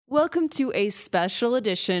Welcome to a special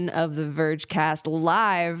edition of the Vergecast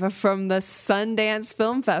live from the Sundance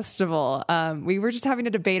Film Festival. We were just having a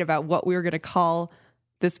debate about what we were going to call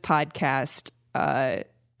this podcast. I'm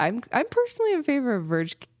personally in favor of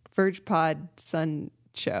VergePod Sun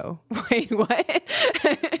Show. Wait, what?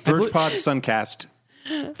 VergePod Suncast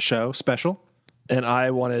show special. And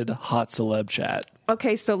I wanted hot celeb chat.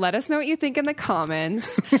 Okay, so let us know what you think in the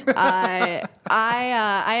comments. I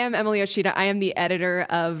am Emily Yoshida. I am the editor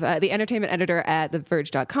of the entertainment editor at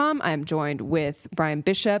TheVerge.com. I am joined with Brian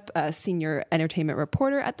Bishop, a senior entertainment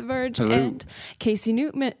reporter at The Verge, Hello. And Casey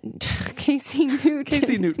Newman's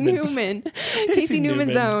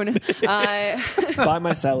own. Buy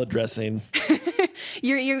my salad dressing.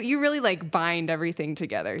 You really like bind everything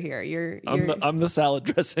together here. I'm the salad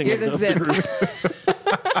dressing. You're the of zip. group.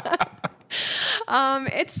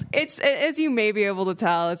 It's as you may be able to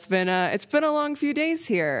tell, it's been a long few days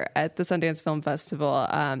here at the Sundance Film Festival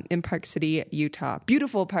in Park City, Utah.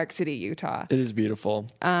 Beautiful Park City, Utah. It is beautiful.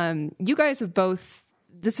 You guys have both.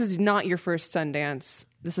 This is not your first Sundance.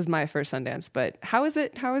 This is my first Sundance. But how is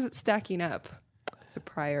it stacking up to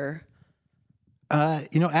prior?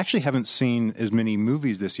 Actually haven't seen as many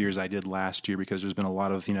movies this year as I did last year because there's been a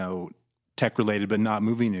lot of, tech related but not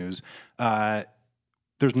movie news.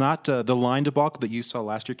 There's not the line debacle that you saw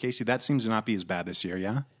last year, Casey. That seems to not be as bad this year,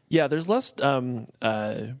 yeah? Yeah, there's less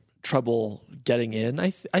trouble getting in.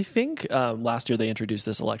 I think last year they introduced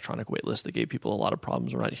this electronic waitlist that gave people a lot of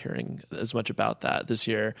problems. We're not hearing as much about that this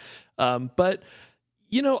year. But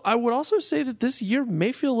I would also say that this year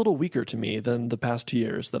may feel a little weaker to me than the past 2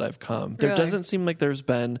 years that I've come. There doesn't seem like there's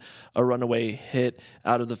been a runaway hit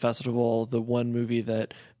out of the festival. The one movie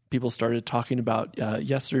that people started talking about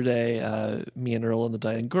yesterday, Me and Earl and the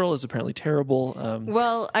Dying Girl, is apparently terrible.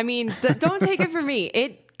 Well, I mean, don't take it from me.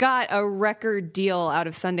 It got a record deal out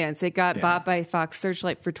of Sundance. It got bought by Fox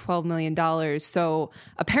Searchlight for $12 million. So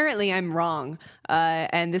apparently I'm wrong.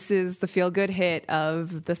 And this is the feel-good hit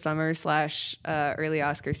of the summer / early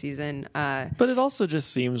Oscar season. But it also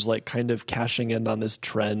just seems like kind of cashing in on this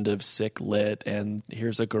trend of sick lit, and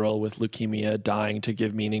here's a girl with leukemia dying to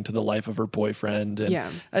give meaning to the life of her boyfriend.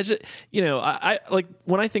 And I just, I like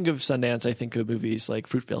when I think of Sundance, I think of movies like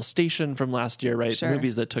Fruitvale Station from last year, right? Sure.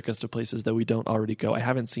 Movies that took us to places that we don't already go. I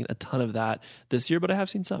haven't seen a ton of that this year, but I have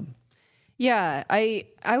seen some. Yeah, I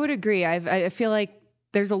would agree. I feel like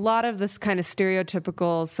there's a lot of this kind of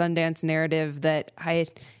stereotypical Sundance narrative that I,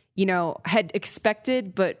 had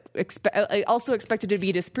expected, but I also expected to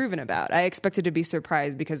be disproven about. I expected to be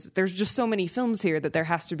surprised because there's just so many films here that there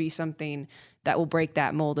has to be something that will break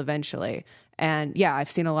that mold eventually. And yeah,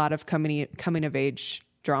 I've seen a lot of coming of age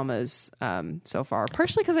dramas so far,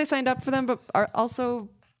 partially because I signed up for them, but also,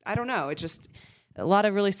 I don't know, it's just a lot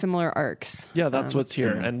of really similar arcs. Yeah, that's what's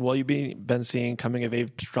here. And while you've been seeing coming of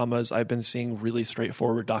age dramas, I've been seeing really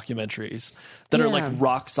straightforward documentaries that are like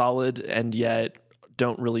rock solid and yet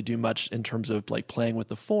don't really do much in terms of like playing with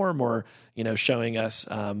the form or, showing us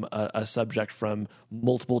a subject from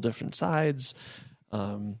multiple different sides.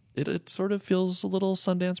 It sort of feels a little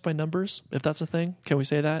Sundance by numbers, if that's a thing. Can we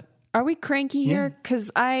say that? Are we cranky here? Because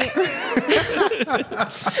maybe I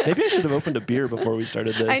should have opened a beer before we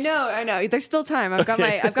started this. I know. There's still time. I've got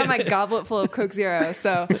my goblet full of Coke Zero.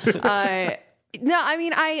 So, no, I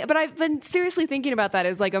mean, but I've been seriously thinking about that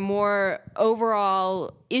as like a more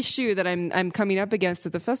overall issue that I'm coming up against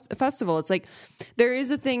at the festival. It's like there is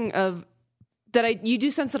a thing of that you do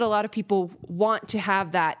sense that a lot of people want to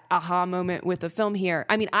have that aha moment with a film here.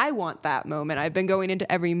 I mean, I want that moment. I've been going into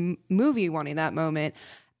every movie wanting that moment.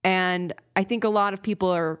 And I think a lot of people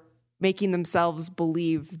are making themselves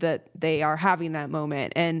believe that they are having that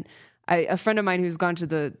moment. And a friend of mine who's gone to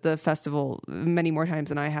the festival many more times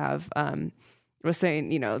than I have was saying,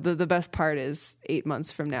 the best part is 8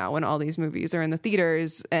 months from now when all these movies are in the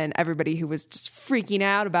theaters and everybody who was just freaking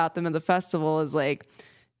out about them at the festival is like,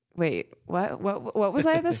 wait, what was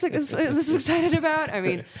I this excited about? I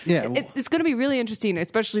mean, it's going to be really interesting,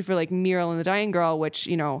 especially for like Me, Earl and the Dying Girl, which,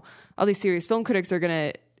 all these serious film critics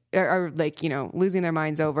are like, losing their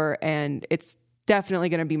minds over, and it's definitely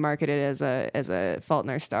going to be marketed as a Fault in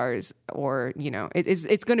Our Stars, or,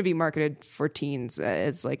 it's going to be marketed for teens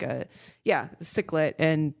as like sick lit.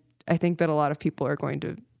 And I think that a lot of people are going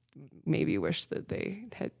to maybe wish that they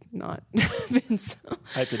had not been so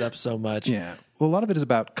hyped it up so much. Yeah. Well, a lot of it is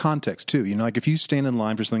about context too. Like if you stand in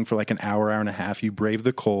line for something for like an hour and a half, you brave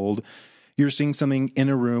the cold. You're seeing something in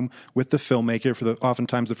a room with the filmmaker for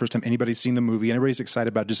oftentimes the first time anybody's seen the movie, and everybody's excited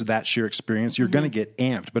about just that sheer experience. You're going to get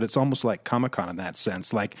amped, but it's almost like Comic-Con in that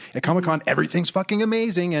sense. Like at Comic-Con, everything's fucking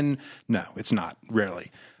amazing, and no, it's not,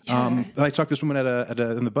 rarely. I talked to this woman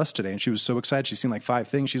in the bus today, and she was so excited. She's seen like 5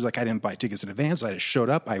 things. She's like, I didn't buy tickets in advance. I just showed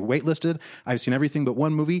up. I waitlisted. I've seen everything but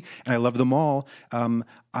one movie, and I love them all.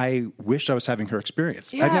 I wish I was having her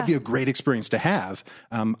experience. I think that'd be a great experience to have.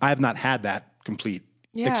 I have not had that complete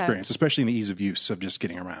experience, especially in the ease of use of just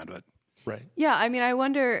getting around it. Right. Yeah, I mean, I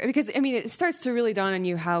wonder, because, I mean, it starts to really dawn on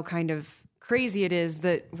you how kind of crazy it is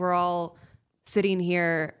that we're all sitting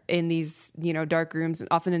here in these, dark rooms,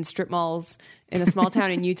 often in strip malls in a small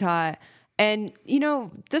town in Utah. And,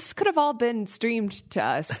 this could have all been streamed to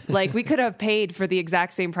us. Like, we could have paid for the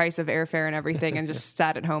exact same price of airfare and everything and just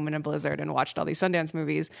sat at home in a blizzard and watched all these Sundance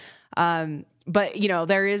movies. But,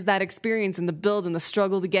 there is that experience and the build and the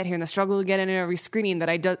struggle to get here and the struggle to get in every screening that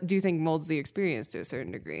I do think molds the experience to a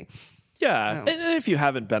certain degree. Yeah, and if you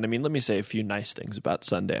haven't been, I mean, let me say a few nice things about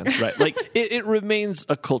Sundance, right? Like, it remains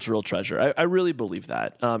a cultural treasure. I really believe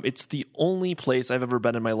that. It's the only place I've ever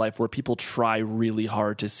been in my life where people try really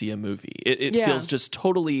hard to see a movie. It feels just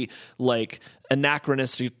totally like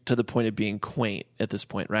anachronistic to the point of being quaint at this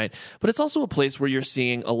point, right? But it's also a place where you're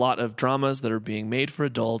seeing a lot of dramas that are being made for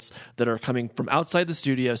adults, that are coming from outside the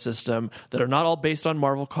studio system, that are not all based on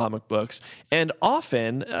Marvel comic books. And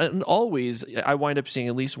often, and always, I wind up seeing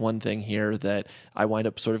at least one thing here that I wind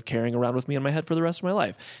up sort of carrying around with me in my head for the rest of my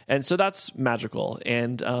life. And so that's magical.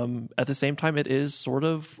 And at the same time, it is sort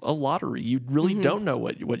of a lottery. You really don't know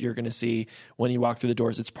what you're going to see when you walk through the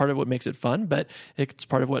doors. It's part of what makes it fun, but it's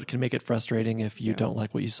part of what can make it frustrating if you don't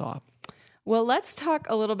like what you saw. Well, let's talk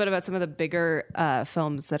a little bit about some of the bigger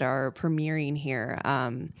films that are premiering here.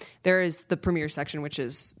 There is the premiere section, which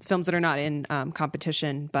is films that are not in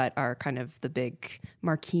competition, but are kind of the big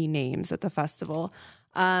marquee names at the festival.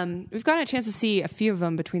 We've gotten a chance to see a few of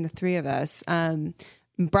them between the three of us.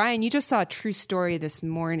 Brian, you just saw a True Story this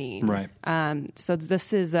morning, right? So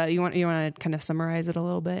this is you want to kind of summarize it a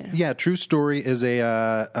little bit? Yeah, True Story is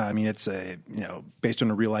it's based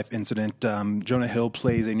on a real life incident. Jonah Hill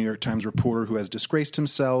plays a New York Times reporter who has disgraced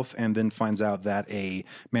himself, and then finds out that a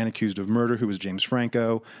man accused of murder, who was James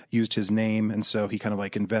Franco, used his name, and so he kind of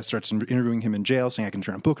like starts interviewing him in jail, saying, "I can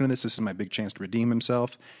turn a book into this. This is my big chance to redeem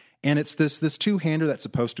himself." And it's this two-hander that's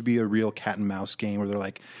supposed to be a real cat and mouse game where they're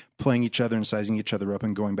like playing each other and sizing each other up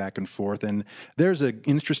and going back and forth. And there's an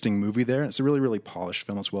interesting movie there. It's a really, really polished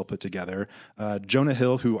film. It's well put together. Jonah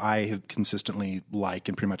Hill, who I have consistently like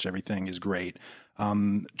in pretty much everything, is great.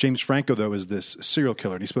 James Franco, though, is this serial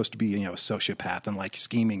killer. And he's supposed to be, a sociopath and like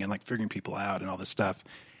scheming and like figuring people out and all this stuff.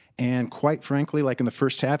 And quite frankly, like in the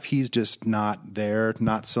first half, he's just not there,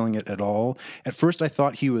 not selling it at all. At first, I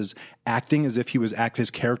thought he was acting as if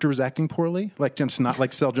his character was acting poorly, like to not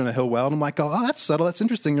like sell Jonah Hill well. And I'm like, oh, that's subtle, that's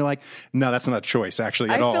interesting. You're like, no, that's not a choice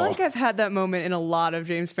actually at all. I feel like I've had that moment in a lot of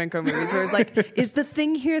James Franco movies where it's like, is the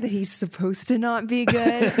thing here that he's supposed to not be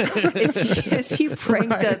good? Is he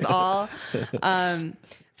pranked us all?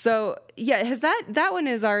 So yeah, that one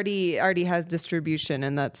is already has distribution,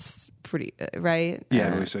 and that's pretty right. Yeah, I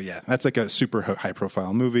believe so. Yeah, that's like a super high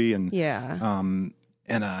profile movie, and it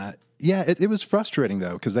was frustrating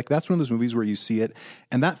though, because like that's one of those movies where you see it,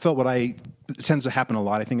 and that felt it tends to happen a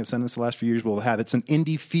lot. I think at Sundance the last few years it's an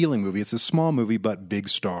indie feeling movie. It's a small movie, but big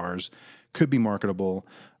stars, could be marketable,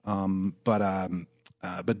 but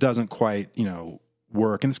doesn't quite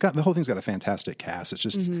work. And the whole thing's got a fantastic cast. It's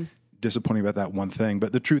just disappointing about that one thing.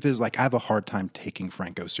 But the truth is, like, I have a hard time taking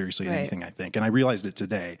Franco seriously in anything, I think. And I realized it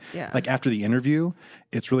today. Yeah. Like, after the interview,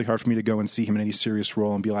 it's really hard for me to go and see him in any serious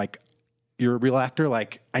role and be like, you're a real actor?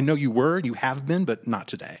 Like, I know you have been, but not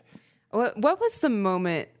today. What was the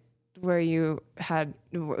moment where you had,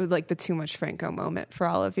 like, the too much Franco moment for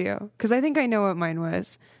all of you? Because I think I know what mine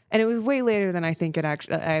was. And it was way later than I think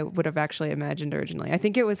I would have actually imagined originally. I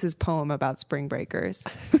think it was his poem about spring breakers.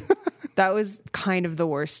 That was kind of the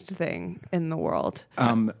worst thing in the world.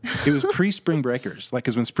 It was pre-Spring Breakers. Like,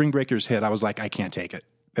 because when Spring Breakers hit, I was like, I can't take it.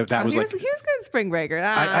 He was good Spring Breaker.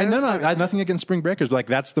 I had nothing against Spring Breakers, but like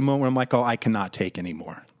that's the moment where I'm like, oh, I cannot take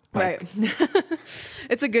anymore. Like, right.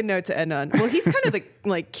 It's a good note to end on. Well, he's kind of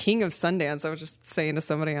the king of Sundance. I was just saying to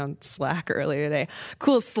somebody on Slack earlier today.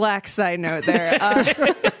 Cool Slack side note there. You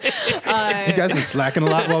guys been slacking a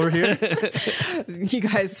lot while we're here? You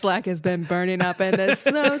guys, Slack has been burning up in this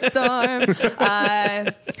snowstorm.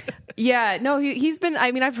 He's been,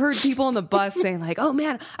 I've heard people on the bus saying like, oh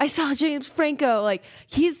man, I saw James Franco. Like,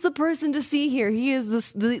 he's the person to see here. He is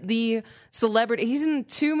the celebrity. He's in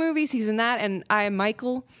 2 movies. He's in that and I Am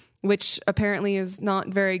Michael, which apparently is not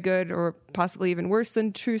very good or possibly even worse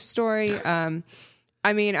than True Story. I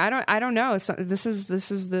don't know. So this is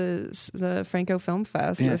the Franco Film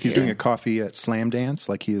Fest. Yeah, he's doing a coffee at Slam Dance.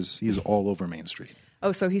 Like he is all over Main Street.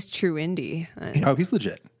 Oh, so he's true indie. Oh, he's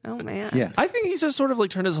legit. Oh man. Yeah. I think he's just sort of like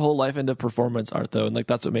turned his whole life into performance art, though, and like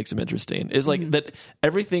that's what makes him interesting. Is like that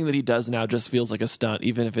everything that he does now just feels like a stunt,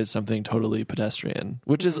 even if it's something totally pedestrian,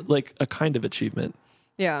 which is like a kind of achievement.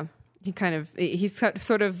 Yeah. He's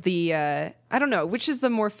sort of the I don't know, which is the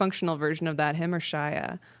more functional version of that, him or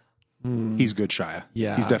Shia? He's good Shia.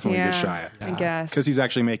 Yeah. He's definitely Yeah, good Shia. I guess. Because he's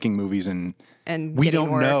actually making movies and we getting don't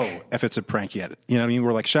work. know if it's a prank yet. You know what I mean?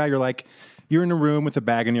 We're like, Shia, you're in a room with a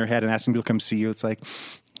bag on your head and asking people to come see you. It's like,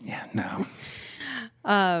 yeah, no.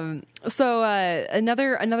 So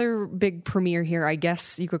another big premiere here, I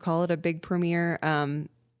guess you could call it a big premiere,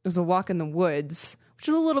 was A Walk in the Woods, which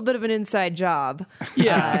is a little bit of an inside job.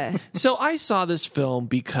 Yeah. So I saw this film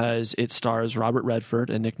because it stars Robert Redford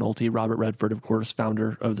and Nick Nolte. Robert Redford, of course,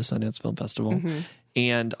 founder of the Sundance Film Festival.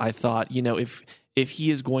 And I thought, if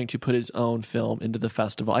he is going to put his own film into the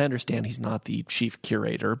festival, I understand he's not the chief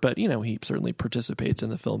curator, but, he certainly participates in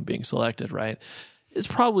the film being selected, right? It's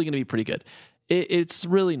probably going to be pretty good. It's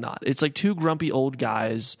really not. It's like two grumpy old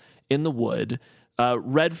guys in the wood.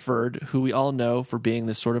 Redford, who we all know for being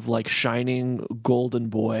this sort of like shining golden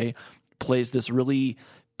boy, plays this really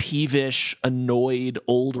peevish, annoyed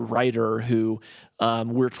old writer who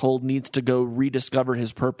we're told needs to go rediscover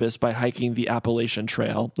his purpose by hiking the Appalachian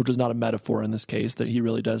Trail, which is not a metaphor in this case, that he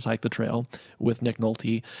really does hike the trail with Nick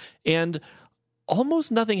Nolte. And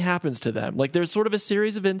almost nothing happens to them. Like there's sort of a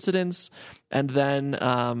series of incidents and then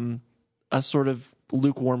a sort of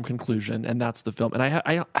lukewarm conclusion, and that's the film. And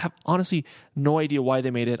I have honestly no idea why they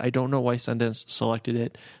made it. I don't know why Sundance selected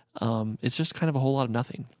it. It's just kind of a whole lot of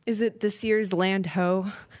nothing. Is it this year's Land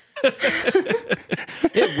Ho?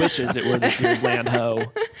 It wishes it were this year's Land Ho.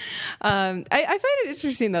 I find it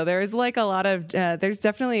interesting though. There is like a lot of there's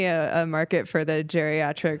definitely a market for the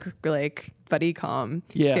geriatric like buddy com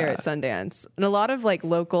here at Sundance, and a lot of like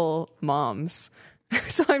local moms.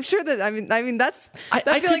 So I'm sure that I mean that's I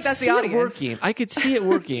feel like that's the audience. Working. I could see it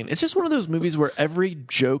working. It's just one of those movies where every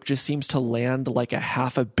joke just seems to land like a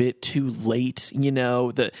half a bit too late.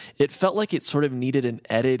 It felt like it sort of needed an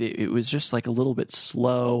edit. It was just like a little bit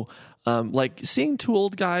slow. Like seeing two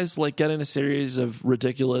old guys like get in a series of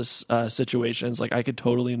ridiculous situations, like I could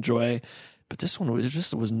totally enjoy. But this one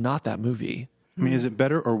was not that movie. I mean, is it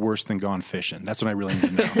better or worse than Gone Fishing? That's what I really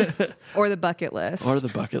need to know. Or The Bucket List.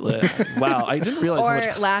 Wow, I didn't realize or how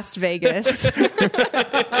much... Last Vegas.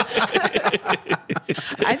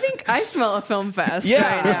 I think I smell a film fest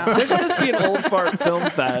right now. There should just be an old fart film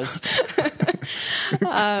fest.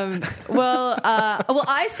 Well,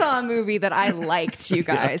 I saw a movie that I liked, you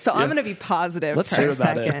guys. So I'm going to be positive Let's for hear a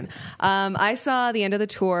about second. I saw The End of the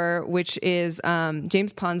Tour, which is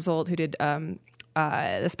James Ponsoldt, who did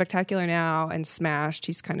The Spectacular Now and Smashed.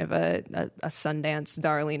 He's kind of a Sundance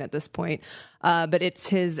darling at this point. But it's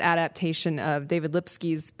his adaptation of David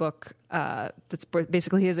Lipsky's book. That's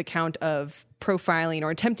basically his account of profiling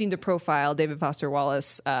or attempting to profile David Foster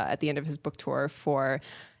Wallace at the end of his book tour for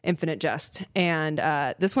Infinite Jest. And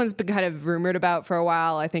this one's been kind of rumored about for a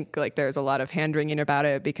while. I think like there's a lot of hand-wringing about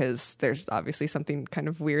it because there's obviously something kind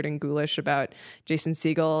of weird and ghoulish about Jason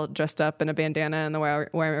Segel dressed up in a bandana and the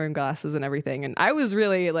wearing glasses and everything. And I was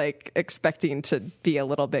really like expecting to be a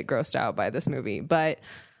little bit grossed out by this movie, but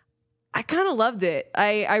I kind of loved it.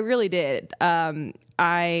 I really did.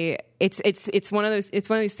 It's one of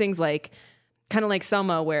these things like kind of like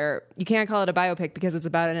Selma, where you can't call it a biopic because it's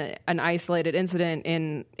about an isolated incident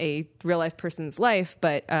in a real life person's life,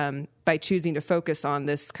 but by choosing to focus on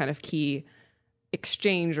this kind of key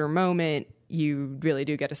exchange or moment, you really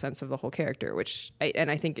do get a sense of the whole character,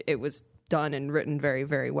 I think it was done and written very,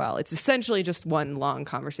 very well. It's essentially just one long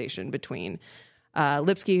conversation between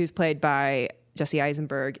Lipsky, who's played by Jesse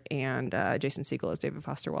Eisenberg, and Jason Segel as David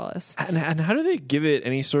Foster Wallace. And how do they give it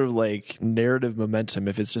any sort of like narrative momentum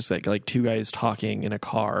if it's just like two guys talking in a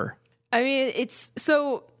car? I mean, it's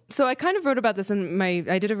so I kind of wrote about this in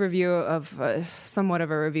I did a review of somewhat of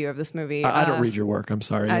a review of this movie. I don't read your work. I'm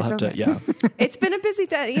sorry. You'll have okay. to. Yeah. It's been a busy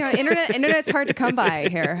day. Internet's hard to come by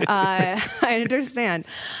here. I understand.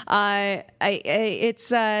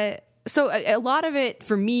 So a lot of it,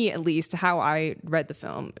 for me at least, how I read the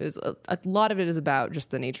film, is a lot of it is about just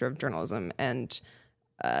the nature of journalism and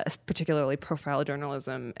particularly profile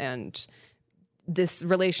journalism and this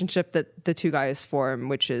relationship that the two guys form,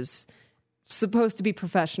 which is supposed to be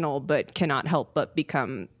professional but cannot help but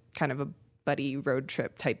become kind of a buddy road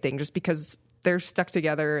trip type thing just because they're stuck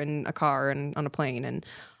together in a car and on a plane and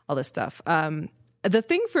all this stuff. The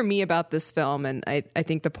thing for me about this film, and I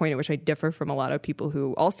think the point at which I differ from a lot of people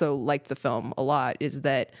who also liked the film a lot, is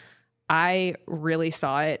that I really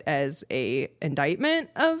saw it as a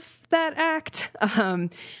indictment of that act.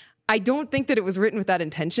 I don't think that it was written with that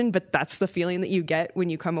intention, but that's the feeling that you get when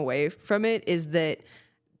you come away from it, is that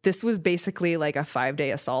this was basically like a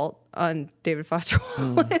 5-day assault on David Foster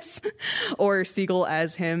Wallace or Siegel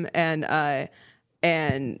as him. And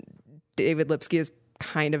David Lipsky is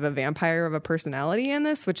kind of a vampire of a personality in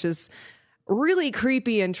this, which is really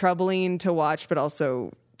creepy and troubling to watch, but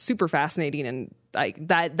also super fascinating. And like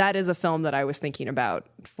that is a film that I was thinking about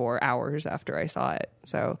for hours after I saw it.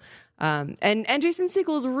 So, and Jason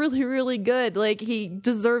Segel is really, really good. Like, he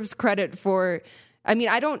deserves credit for, I mean,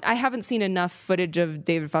 I haven't seen enough footage of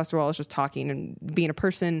David Foster Wallace just talking and being a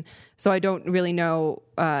person, so I don't really know,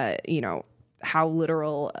 how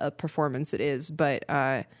literal a performance it is, but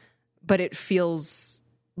it feels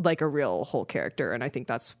like a real whole character, and I think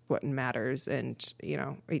that's what matters. And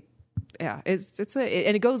and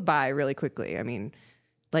it goes by really quickly. I mean,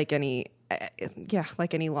 like any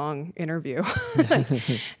long interview,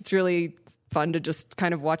 it's really fun to just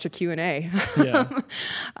kind of watch a Q&A. Yeah.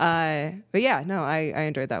 But yeah, no, I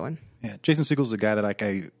enjoyed that one. Yeah, Jason Segel's a guy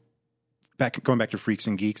that going back to Freaks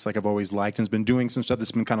and Geeks, like I've always liked, and has been doing some stuff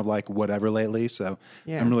that's been kind of like whatever lately. So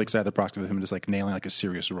I'm really excited at the prospect of him just like nailing like a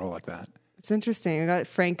serious role like that. It's interesting. We got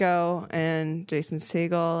Franco and Jason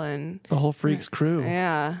Segel and The whole Freaks crew.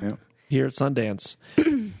 Yeah. Here at Sundance.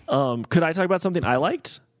 Could I talk about something I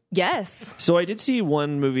liked? Yes. So I did see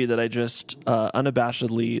one movie that I just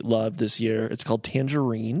unabashedly loved this year. It's called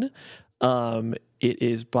Tangerine. It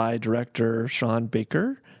is by director Sean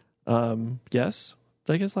Baker. Yes?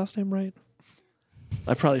 Did I get his last name right?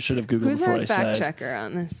 I probably should have Googled Who's before our I fact said. checker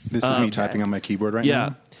on this? This is me typing on my keyboard right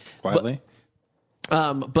now. Quietly.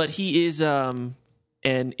 But he is an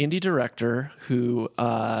indie director who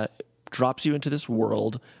drops you into this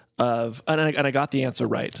world of, and I got the answer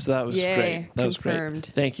right, so that was great. That confirmed. was great.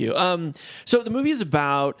 Thank you. So the movie is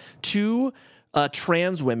about two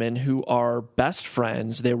trans women who are best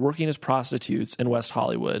friends. They're working as prostitutes in West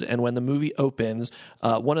Hollywood. And when the movie opens,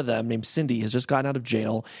 one of them, named Cindy, has just gotten out of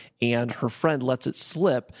jail, and her friend lets it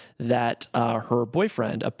slip that her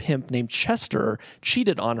boyfriend, a pimp named Chester,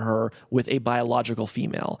 cheated on her with a biological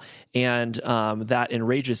female. And that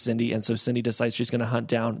enrages Cindy. And so Cindy decides she's going to hunt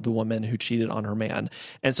down the woman who cheated on her man.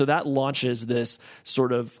 And so that launches this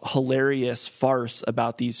sort of hilarious farce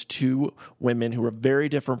about these two women who are very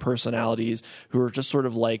different personalities, who are just sort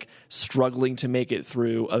of like struggling to make it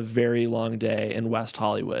through a very long day in West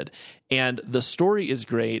Hollywood. And the story is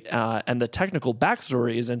great, and the technical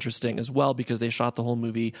backstory is interesting as well, because they shot the whole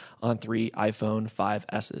movie on 3 iPhone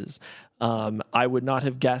 5Ss. I would not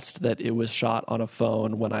have guessed that it was shot on a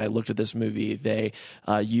phone when I looked at this movie. They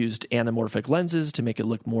used anamorphic lenses to make it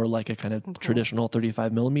look more like a kind of traditional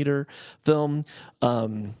 35 millimeter film.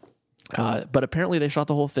 But apparently they shot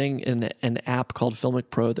the whole thing in an app called Filmic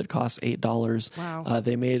Pro that costs $8. Wow.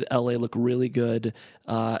 They made LA look really good.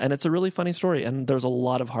 And it's a really funny story, and there's a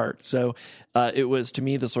lot of heart. So it was, to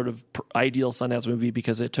me, the sort of ideal Sundance movie,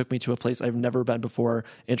 because it took me to a place I've never been before,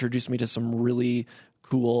 introduced me to some really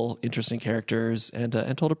cool, interesting characters, and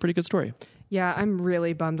told a pretty good story. Yeah, I'm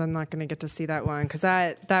really bummed I'm not going to get to see that one, because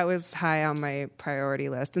that was high on my priority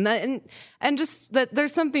list, and just that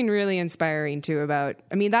there's something really inspiring too about.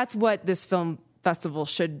 I mean, that's what this film festival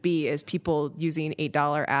should be: is people using $8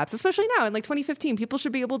 apps, especially now in like 2015. People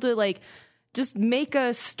should be able to like just make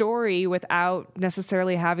a story without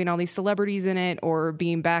necessarily having all these celebrities in it or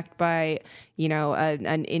being backed by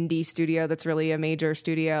an indie studio that's really a major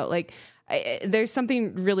studio. Like, there's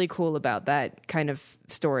something really cool about that kind of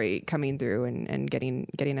story coming through and getting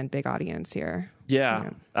a big audience here. Yeah,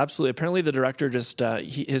 absolutely. Apparently the director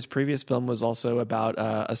his previous film was also about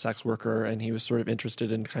a sex worker, and he was sort of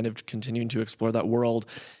interested in kind of continuing to explore that world.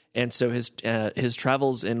 And so his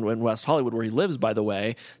travels in West Hollywood, where he lives, by the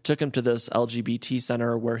way, took him to this LGBT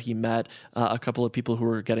center where he met a couple of people who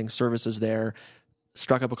were getting services there,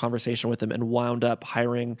 struck up a conversation with him, and wound up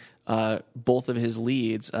hiring both of his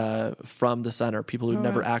leads from the center, people who'd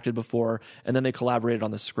never acted before, and then they collaborated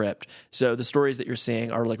on the script. So the stories that you're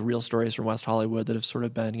seeing are like real stories from West Hollywood that have sort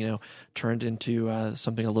of been, turned into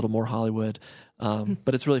something a little more Hollywood.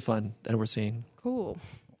 But it's really fun, and we're seeing. Cool.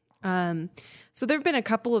 So there have been a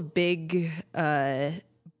couple of big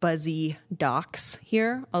buzzy docs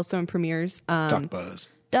here, also in premieres. Doc Buzz.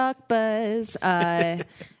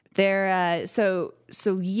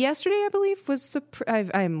 So yesterday, I believe, was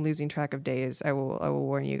I'm losing track of days. I will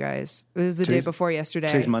warn you guys. It was the day before yesterday.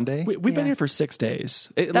 Today's Monday? We've been here for 6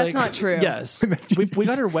 days. That's not true. Yes. we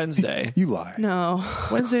got here Wednesday. You lie. No.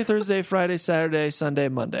 Wednesday, Thursday, Friday, Saturday, Sunday,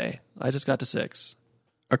 Monday. I just got to 6.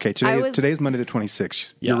 Okay, today's Monday the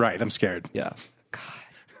 26th. You're right. I'm scared. Yeah. God.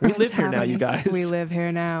 We live here now, you guys. We live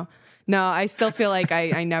here now. No, I still feel like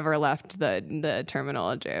I never left the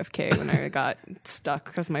terminal at JFK when I got stuck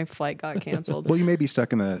because my flight got canceled. Well, you may be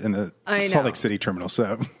stuck in the Salt Lake City terminal,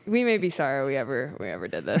 so we may be sorry we ever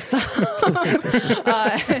did this. So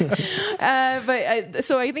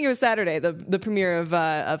I think it was Saturday, the premiere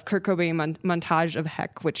of Kurt Cobain Montage of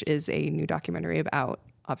Heck, which is a new documentary about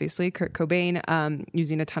obviously Kurt Cobain,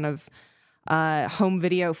 using a ton of home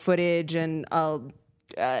video footage and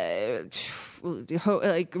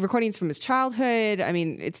like recordings from his childhood. I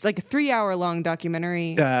mean, it's like a 3-hour long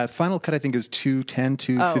documentary. Final cut, I think, is 2:10,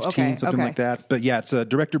 2:15, something like that. But yeah, it's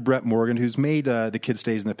director Brett Morgan, who's made The Kid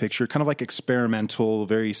Stays in the Picture, kind of like experimental,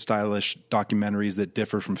 very stylish documentaries that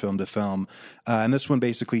differ from film to film. And this one,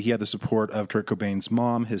 basically, he had the support of Kurt Cobain's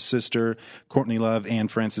mom, his sister, Courtney Love,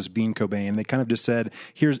 and Frances Bean Cobain. They kind of just said,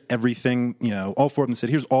 here's everything, all four of them said,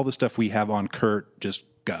 here's all the stuff we have on Kurt, just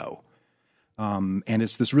go. And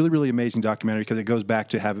it's this really, really amazing documentary because it goes back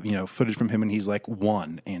to have, footage from him when he's like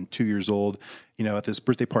 1 and 2 years old, at this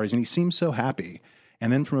birthday parties, and he seems so happy.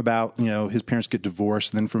 And then from about, his parents get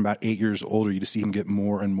divorced, and then from about 8 years older, you just see him get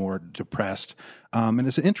more and more depressed. And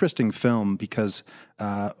it's an interesting film because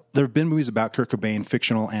there have been movies about Kurt Cobain,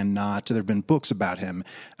 fictional and not. There have been books about him.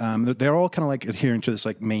 They're all kind of like adhering to this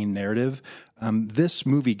like main narrative. This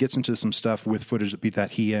movie gets into some stuff with footage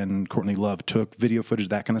that he and Courtney Love took, video footage,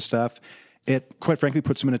 that kind of stuff. It, quite frankly,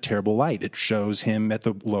 puts him in a terrible light. It shows him at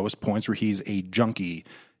the lowest points where he's a junkie,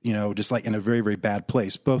 just like in a very, very bad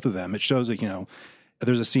place, both of them. It shows that,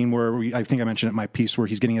 there's a scene where I think I mentioned it in my piece where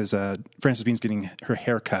he's getting Frances Bean's getting her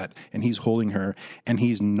hair cut and he's holding her and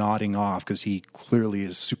he's nodding off because he clearly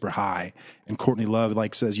is super high. And Courtney Love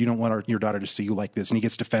says, you don't want your daughter to see you like this. And he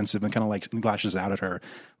gets defensive and kind of lashes out at her.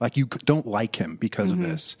 Like, you don't like him because of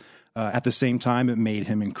this. At the same time, it made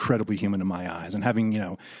him incredibly human in my eyes. And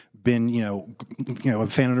having, been, a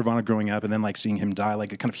fan of Nirvana growing up and then seeing him die,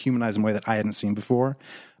 it kind of humanized in a way that I hadn't seen before.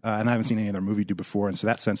 And I haven't seen any other movie do before. And so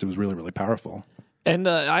that sense, it was really, really powerful. And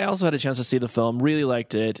I also had a chance to see the film, really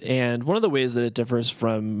liked it. And one of the ways that it differs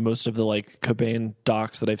from most of the Cobain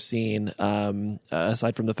docs that I've seen,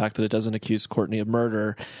 aside from the fact that it doesn't accuse Courtney of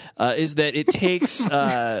murder, is that it takes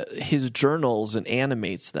his journals and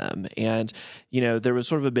animates them. And there was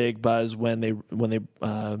sort of a big buzz when they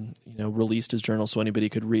released his journals so anybody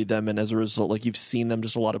could read them. And as a result, you've seen them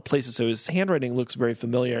just a lot of places. So his handwriting looks very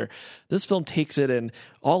familiar. This film takes it and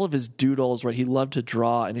all of his doodles, right? He loved to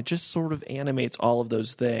draw, and it just sort of animates all of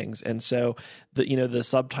those things. And so the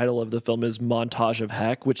subtitle of the film is Montage of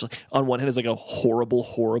Heck, which on one hand is a horrible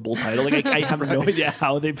title. I have no idea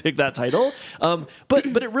how they picked that title. But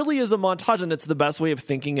it really is a montage, and it's the best way of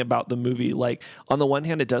thinking about the movie. On the one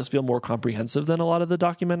hand, it does feel more comprehensive than a lot of the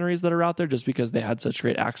documentaries that are out there just because they had such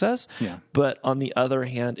great access. Yeah. But on the other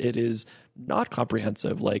hand, it is not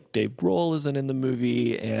comprehensive. Dave Grohl isn't in the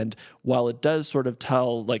movie, and while it does sort of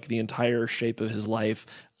tell the entire shape of his life,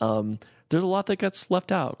 there's a lot that gets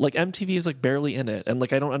left out. MTV is barely in it, and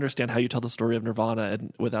I don't understand how you tell the story of Nirvana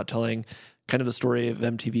without telling kind of the story of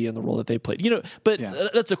MTV and the role that they played. But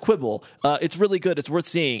that's a quibble. It's really good. It's worth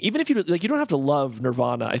seeing. Even if you you don't have to love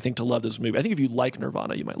Nirvana, I think, to love this movie. I think if you like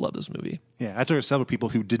Nirvana, you might love this movie. Yeah, I talked to several people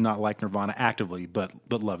who did not like Nirvana actively, but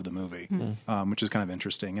loved the movie, which is kind of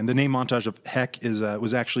interesting. And the name Montage of Heck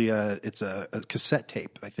was actually it's a cassette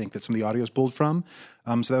tape, I think, that some of the audio is pulled from.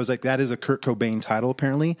 So that was that is a Kurt Cobain title,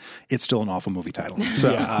 apparently. It's still an awful movie title.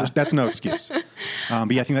 So that's no excuse.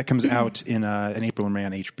 But yeah, I think that comes out in April or May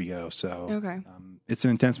on HBO. So it's an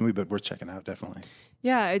intense movie, but worth checking out, definitely.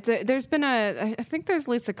 Yeah, there's been I think there's at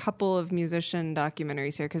least a couple of musician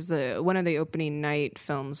documentaries here because one of the opening night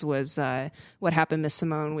films was What Happened, Miss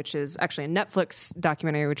Simone, which is actually a Netflix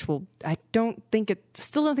documentary, which still don't think it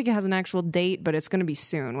has an actual date, but it's going to be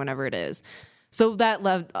soon, whenever it is. So that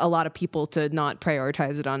led a lot of people to not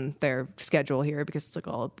prioritize it on their schedule here because it's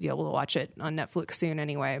I'll be able to watch it on Netflix soon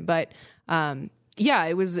anyway. But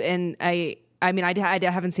it was, and I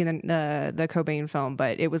haven't seen the Cobain film,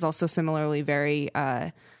 but it was also similarly very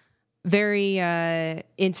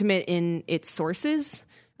intimate in its sources.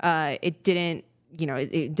 It didn't,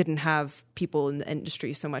 it didn't have people in the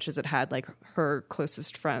industry so much as it had her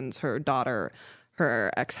closest friends, her daughter,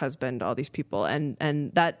 her ex-husband, all these people.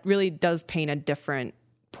 And that really does paint a different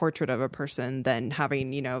portrait of a person than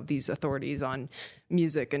having, these authorities on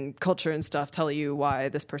music and culture and stuff tell you why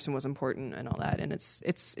this person was important and all that. And it's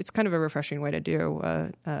kind of a refreshing way to do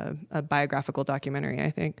a biographical documentary,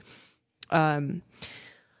 I think. Let's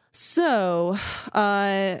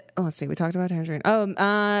see. We talked about Tangerine.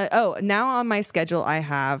 Now on my schedule, I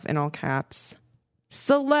have, in all caps,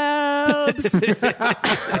 celebs.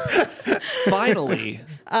 Finally.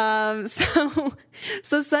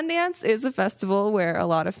 So Sundance is a festival where a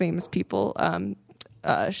lot of famous people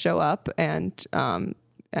show up and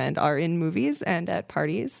are in movies and at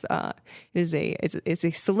parties. It's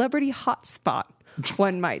a celebrity hotspot,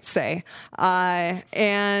 one might say.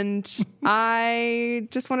 And I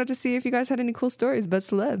just wanted to see if you guys had any cool stories about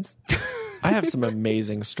celebs. I have some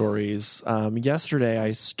amazing stories. Yesterday,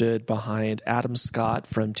 I stood behind Adam Scott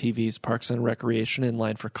from TV's Parks and Recreation in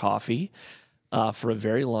line for coffee for a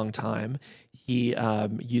very long time. He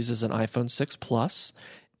uses an iPhone 6 Plus,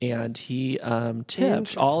 and he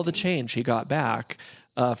tipped all the change he got back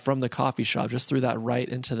from the coffee shop, just threw that right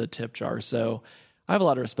into the tip jar. So I have a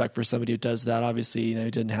lot of respect for somebody who does that. Obviously, he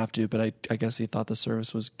didn't have to, but I guess he thought the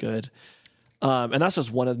service was good. And that's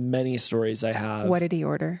just one of many stories I have. What did he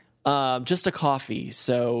order? Just a coffee.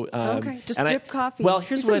 So okay, just drip coffee. Well,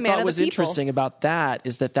 here's He's what a I man thought of was the people. interesting about that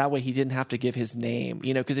is that way he didn't have to give his name.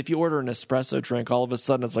 Because if you order an espresso drink, all of a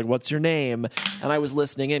sudden it's like, "What's your name?" And I was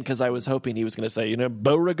listening in because I was hoping he was going to say,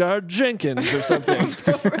 Beauregard Jenkins or something.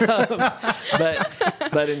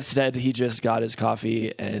 But instead he just got his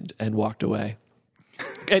coffee and walked away.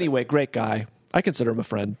 Anyway, great guy. I consider him a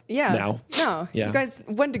friend. Yeah. Now. No. Yeah. You guys,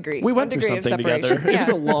 one degree. We one went through degree of something together. separation. It was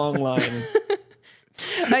a long line.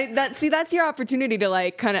 That's your opportunity to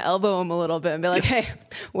like kind of elbow him a little bit and be like, "Hey,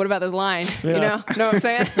 what about this line?" Know what I'm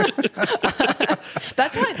saying?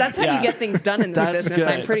 That's how you get things done in this business. Good.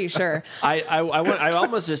 I'm pretty sure. I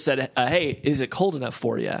almost just said, "Hey, is it cold enough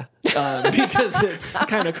for you?" Because it's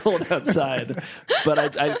kind of cold outside,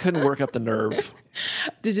 but I couldn't work up the nerve.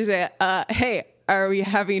 Did you say, "Hey, are we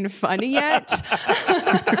having fun yet?"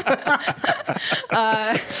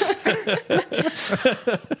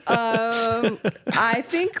 I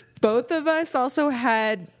think both of us also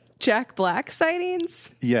had Jack Black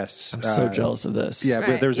sightings. Yes. I'm so jealous of this. Yeah,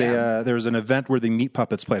 Right, but yeah. there was an event where the Meat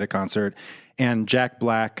Puppets played a concert, and Jack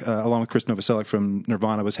Black, along with Chris Novoselic from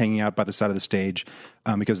Nirvana, was hanging out by the side of the stage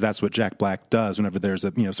because that's what Jack Black does whenever there's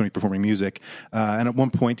somebody performing music. And at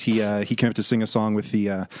one point, he came up to sing a song with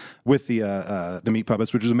the Meat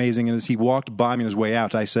Puppets, which was amazing. And as he walked by me on his way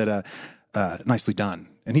out, I said, "Nicely done,"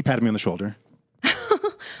 and he patted me on the shoulder.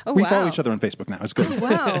 Oh, We wow. follow each other on Facebook now. It's good.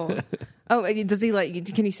 Wow. Oh, does he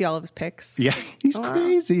can you see all of his pics? Yeah, he's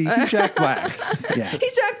crazy. He's Jack Black. Yeah.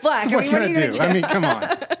 He's Jack Black. What I mean, can what are I you do? going to do? I mean, come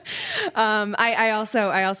on. I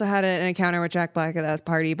also had an encounter with Jack Black at that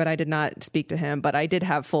party, but I did not speak to him. But I did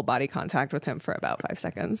have full body contact with him for about 5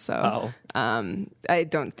 seconds. So I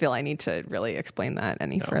don't feel I need to really explain that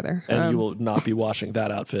any further. And you will not be washing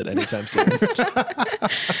that outfit anytime soon. He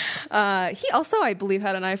also, I believe,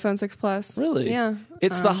 had an iPhone 6 Plus. Really? Yeah.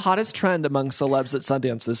 It's the hottest trend among celebs at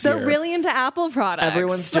Sundance this year. They're really into Apple products.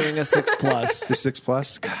 Everyone's doing a 6 Plus. The 6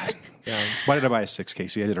 Plus? God. Yeah. Why did I buy a 6,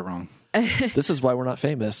 Casey? I did it wrong. This is why we're not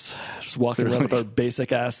famous. Just walking around with our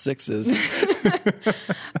basic ass 6s.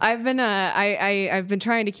 I've been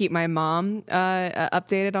trying to keep my mom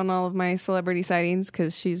updated on all of my celebrity sightings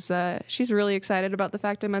because she's really excited about the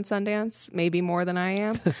fact I'm at Sundance, maybe more than I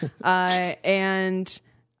am. And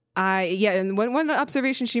one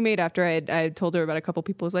observation she made after I told her about a couple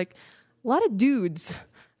people was like, a lot of dudes.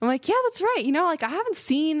 I'm like, yeah, that's right. I haven't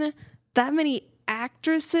seen that many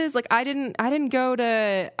actresses. Like I didn't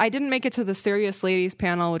make it to the Serious Ladies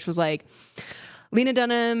panel, which was like Lena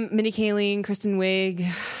Dunham, Mindy Kaling, Kristen Wiig,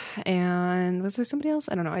 and was there somebody else?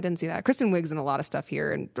 I don't know. I didn't see that. Kristen Wiig's in a lot of stuff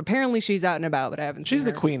here, and apparently she's out and about, but I haven't seen She's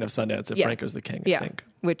her. the queen of Sundance if Franco's the king, I think.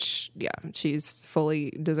 Which, she's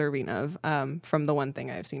fully deserving of from the one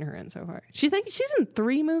thing I've seen her in so far. She's in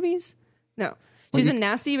 3 movies? No. She's in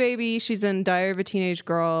Nasty Baby. She's in Diary of a Teenage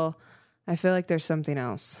Girl. I feel like there's something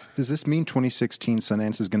else. Does this mean 2016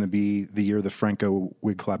 Sundance is going to be the year of the Franco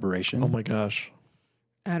Wig collaboration? Oh my gosh.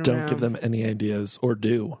 I don't know. Don't give them any ideas, or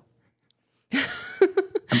do.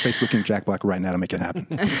 I'm Facebooking Jack Black right now to make it happen.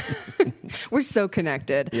 We're so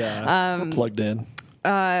connected. Yeah. We're plugged in.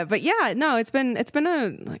 But yeah, no, it's been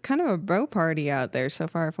a kind of a bro party out there so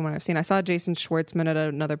far from what I've seen. I saw Jason Schwartzman at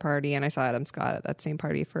another party, and I saw Adam Scott at that same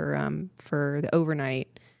party for the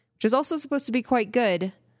overnight, which is also supposed to be quite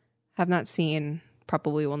good. Have not seen,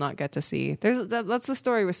 probably will not get to see. That's the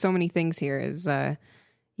story with so many things here is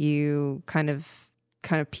you kind of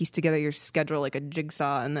piece together your schedule like a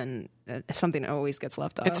jigsaw, and then something always gets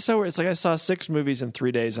left off. It's so weird. It's like I saw 6 movies in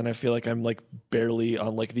 3 days, and I feel like I'm like barely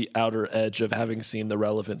on like the outer edge of having seen the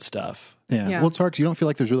relevant stuff. Yeah. Yeah. Well, it's hard because you don't feel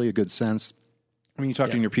like there's really a good sense. I mean, you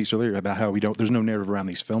talked in your piece earlier about how there's no narrative around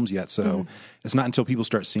these films yet. So it's not until people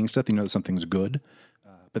start seeing stuff, you know that something's good.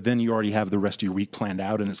 But then you already have the rest of your week planned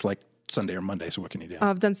out, and it's like Sunday or Monday. So what can you do?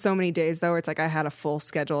 I've done so many days though where it's like I had a full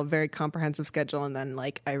schedule, a very comprehensive schedule, and then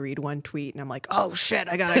like I read one tweet and I'm like, oh shit,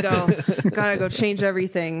 I gotta go change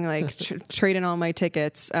everything, like trade in all my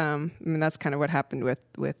tickets. I mean that's kind of what happened with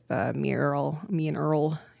me and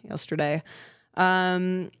Earl yesterday. We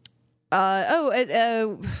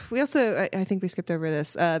also I think we skipped over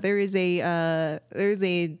this. There's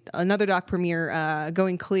another doc premiere,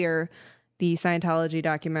 Going Clear, the Scientology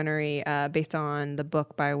documentary based on the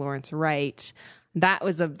book by Lawrence Wright. That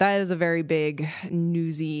is a very big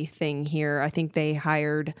newsy thing here. I think they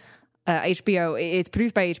hired HBO. It's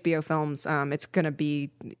produced by HBO Films. It's going to be,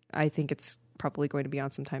 I think it's probably going to be on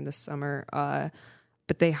sometime this summer.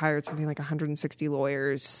 But they hired something like 160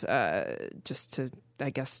 lawyers just to, I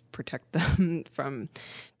guess, protect them from,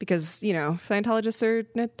 because, you know, Scientologists are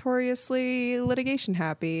notoriously litigation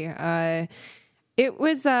happy. It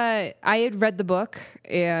was, I had read the book,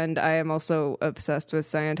 and I am also obsessed with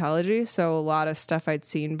Scientology, so a lot of stuff I'd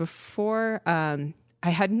seen before. I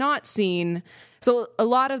had not seen, so a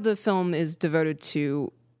lot of the film is devoted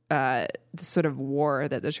to the sort of war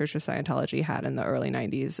that the Church of Scientology had in the early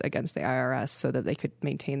 90s against the IRS so that they could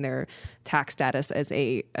maintain their tax status as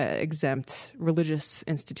a exempt religious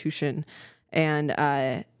institution. And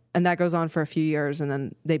that goes on for a few years, and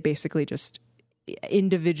then they basically just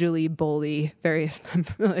individually bully various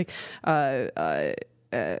people at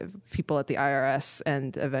the IRS,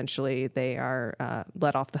 and eventually they are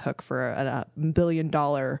let off the hook for $1 billion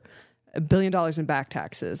in back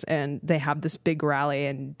taxes. And they have this big rally,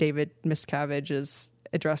 and David Miscavige is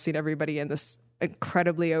addressing everybody in this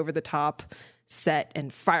incredibly over the top set,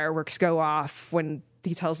 and fireworks go off when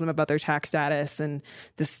he tells them about their tax status, and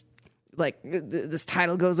this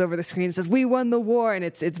title goes over the screen and says, "We won the war," and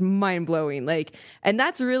it's mind blowing. Like, and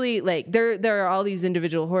that's really like there are all these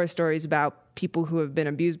individual horror stories about people who have been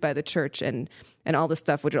abused by the church and all this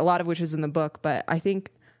stuff, which a lot of which is in the book. But I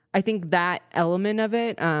think that element of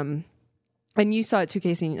it, and you saw it too,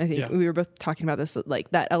 Casey. I think we were both talking about this,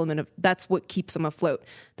 like that element of that's what keeps them afloat.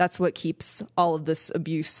 That's what keeps all of this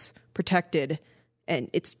abuse protected, and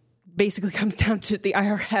it's basically comes down to the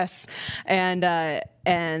IRS, and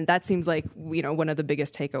that seems like, you know, one of the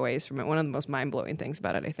biggest takeaways from it, one of the most mind-blowing things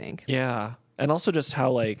about it, I think. Yeah, and also just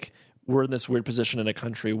how like we're in this weird position in a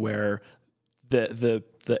country where the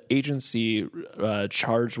agency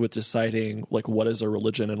charged with deciding like what is a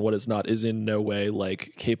religion and what is not is in no way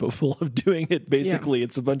like capable of doing it. Basically,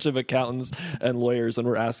 It's a bunch of accountants and lawyers, and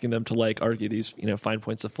we're asking them to like argue these, you know, fine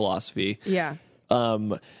points of philosophy. Yeah.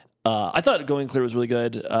 I thought Going Clear was really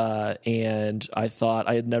good, and I thought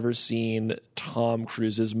I had never seen Tom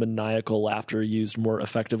Cruise's maniacal laughter used more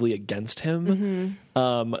effectively against him.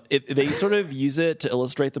 They sort of use it to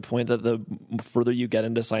illustrate the point that the further you get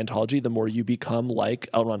into Scientology, the more you become like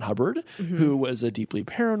L. Ron Hubbard, who was a deeply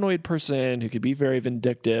paranoid person who could be very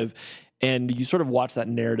vindictive. And you sort of watch that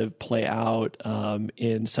narrative play out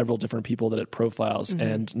in several different people that it profiles,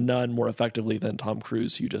 and none more effectively than Tom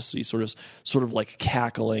Cruise. You just see sort of like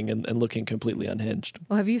cackling and looking completely unhinged.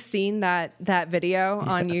 Well, have you seen that video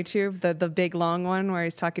on YouTube, the big long one where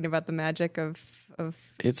he's talking about the magic of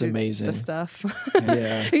it's amazing, the stuff.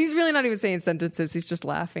 Yeah. He's really not even saying sentences; he's just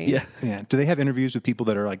laughing. Yeah. Do they have interviews with people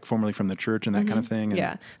that are like formerly from the church and that kind of thing? And,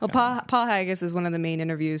 yeah. Well, Paul Haggis is one of the main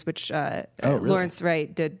interviews, which really? Lawrence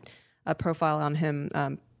Wright did a profile on him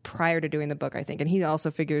prior to doing the book, I think, and he also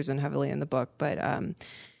figures in heavily in the book. But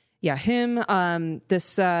him,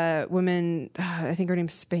 this woman, I think her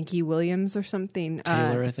name's Spanky Williams or something.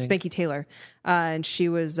 Taylor, I think. Spanky Taylor, and she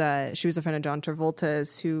was a friend of John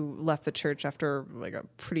Travolta's who left the church after like a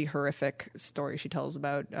pretty horrific story she tells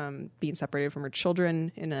about being separated from her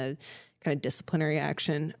children in a kind of disciplinary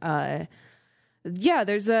action.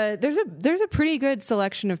 There's a pretty good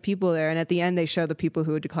selection of people there, and at the end they show the people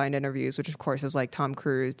who had declined interviews, which of course is like Tom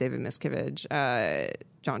Cruise, David Miscavige,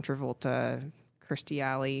 John Travolta, Kirstie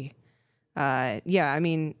Alley. I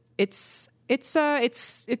mean it's I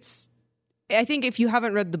think if you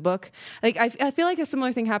haven't read the book, like I feel like a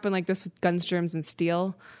similar thing happened like this with Guns, Germs, and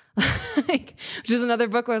Steel. Which is another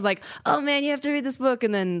book where I was like, oh man, you have to read this book,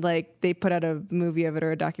 and then like they put out a movie of it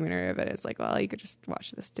or a documentary of it. It's like, well, you could just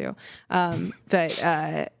watch this too.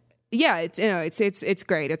 It's it's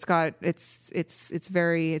great. It's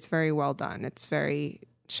very well done. It's very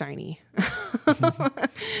shiny.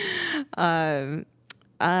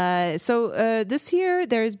 So this year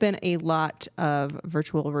there's been a lot of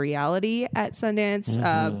virtual reality at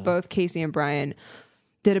Sundance. Both Casey and Brian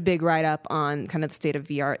did a big write-up on kind of the state of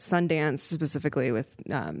VR at Sundance, specifically with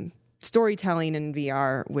storytelling in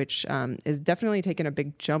VR, which is definitely taking a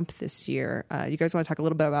big jump this year. You guys want to talk a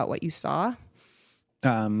little bit about what you saw?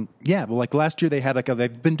 Yeah, well, like last year they had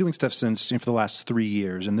they've been doing stuff since for the last 3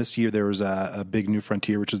 years, and this year there was a big new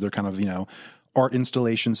frontier, which is their kind of art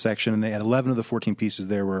installation section, and they had 11 of the 14 pieces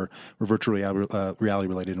there were virtual reality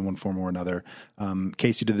related in one form or another.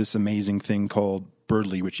 Casey did this amazing thing called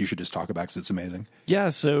Birdly, which you should just talk about because it's amazing. Yeah,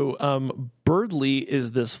 so Birdly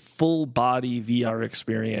is this full body VR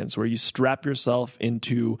experience where you strap yourself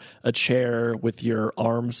into a chair with your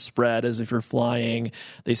arms spread as if you're flying.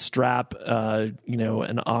 They strap, an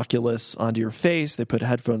Oculus onto your face. They put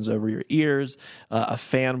headphones over your ears. A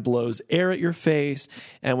fan blows air at your face.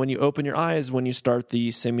 And when you open your eyes, when you start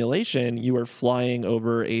the simulation, you are flying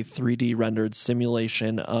over a 3D rendered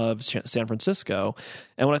simulation of San Francisco.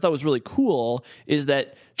 And what I thought was really cool is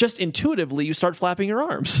that just intuitively you start flapping your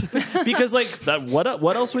arms because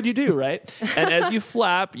what else would you do, right? And as you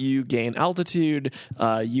flap, you gain altitude.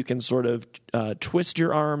 You can sort of twist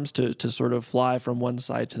your arms to sort of fly from one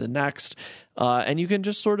side to the next. And you can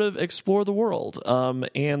just sort of explore the world.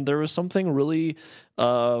 And there was something really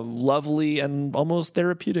lovely and almost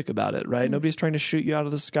therapeutic about it, right? Nobody's trying to shoot you out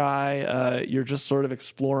of the sky. You're just sort of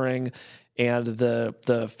exploring. And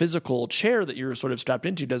the physical chair that you're sort of strapped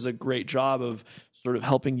into does a great job of sort of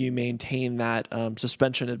helping you maintain that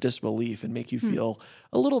suspension of disbelief and make you feel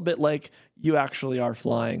a little bit like you actually are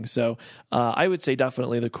flying. So I would say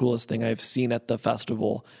definitely the coolest thing I've seen at the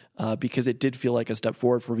festival because it did feel like a step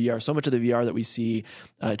forward for VR. So much of the VR that we see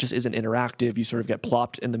just isn't interactive. You sort of get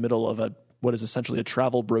plopped in the middle of what is essentially a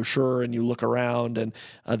travel brochure, and you look around and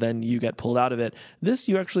then you get pulled out of it. This,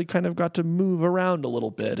 you actually kind of got to move around a little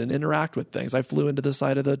bit and interact with things. I flew into the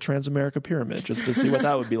side of the Transamerica Pyramid just to see what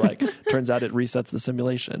that would be like. Turns out it resets the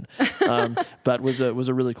simulation. But was a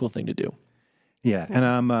really cool thing to do. Yeah,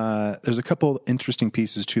 and there's a couple interesting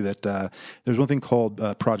pieces too. That there's one thing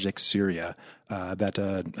called Project Syria that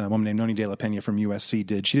a woman named Noni De La Pena from USC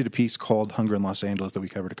did. She did a piece called Hunger in Los Angeles that we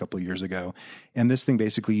covered a couple of years ago. And this thing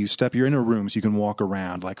basically, you're in a room, so you can walk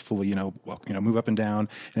around like fully, move up and down,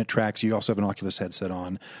 and it tracks you. You also have an Oculus headset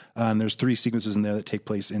on. And there's 3 sequences in there that take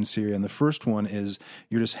place in Syria. And the first one is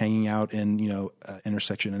you're just hanging out in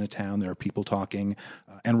intersection in a town. There are people talking,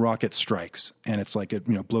 and rocket strikes, and it's like it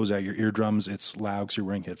blows out your eardrums. It's loud because you're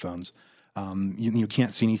wearing headphones. You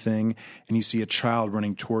can't see anything, and you see a child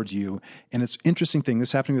running towards you. And it's interesting thing.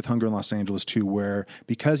 This happening with Hunger in Los Angeles too, where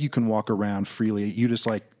because you can walk around freely, you just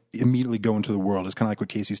immediately go into the world. It's kind of like what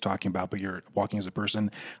Casey's talking about, but you're walking as a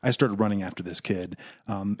person. I started running after this kid,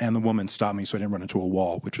 and the woman stopped me so I didn't run into a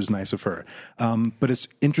wall, which was nice of her. But it's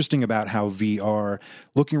interesting about how VR,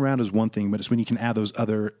 looking around is one thing, but it's when you can add those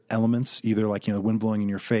other elements, either the wind blowing in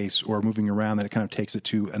your face or moving around, that it kind of takes it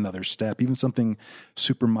to another step. Even something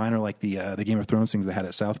super minor like the Game of Thrones things they had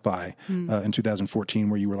at South by in 2014,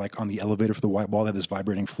 where you were on the elevator for the white wall, they had this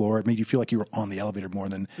vibrating floor. It made you feel like you were on the elevator more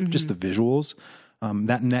than just the visuals.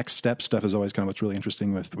 That next step stuff is always kind of what's really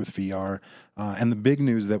interesting with VR. And the big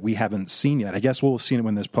news that we haven't seen yet, I guess we'll have seen it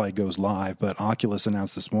when this probably goes live, but Oculus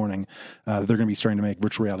announced this morning they're going to be starting to make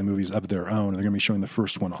virtual reality movies of their own. They're going to be showing the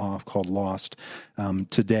first one off called Lost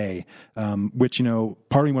today, which,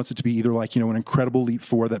 part of me wants it to be either an incredible leap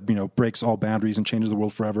forward that, breaks all boundaries and changes the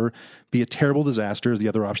world forever, be a terrible disaster is the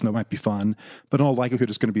other option that might be fun, but in all likelihood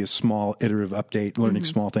it's going to be a small iterative update, learning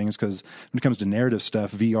small things, because when it comes to narrative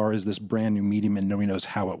stuff, VR is this brand new medium and nobody knows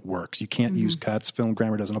how it works. You can't use cuts. Film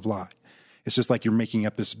grammar doesn't apply. It's just like you're making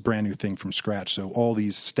up this brand new thing from scratch. So all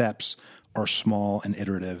these steps are small and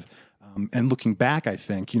iterative. And looking back, I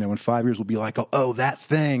think, in 5 years we'll be like, oh, that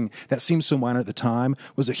thing that seemed so minor at the time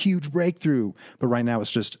was a huge breakthrough. But right now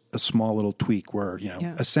it's just a small little tweak where,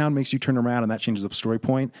 a sound makes you turn around and that changes the story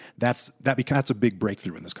point. That's a big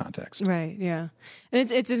breakthrough in this context. Right. Yeah.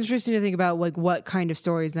 And it's interesting to think about what kind of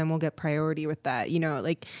stories then will get priority with that.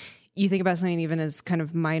 You think about something even as kind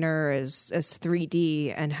of minor as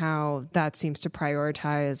 3D and how that seems to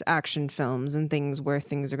prioritize action films and things where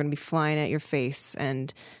things are going to be flying at your face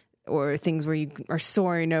or things where you are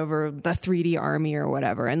soaring over the 3D army or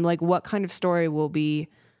whatever. And what kind of story will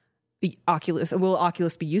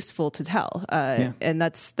Oculus be useful to tell? And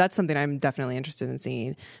that's something I'm definitely interested in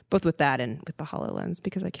seeing, both with that and with the HoloLens,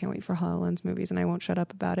 because I can't wait for HoloLens movies and I won't shut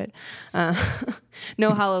up about it.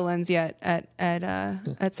 No HoloLens yet at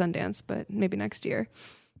Sundance, but maybe next year.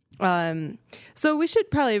 So we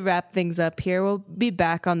should probably wrap things up here. We'll be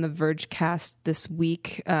back on the Vergecast this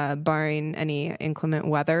week, barring any inclement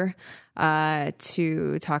weather,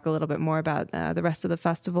 to talk a little bit more about the rest of the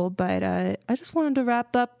festival. But I just wanted to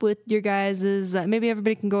wrap up with your guys's. Maybe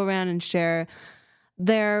everybody can go around and share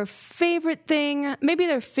their favorite thing, maybe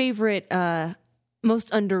their favorite,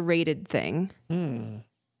 most underrated thing,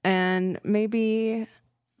 and maybe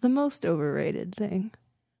the most overrated thing.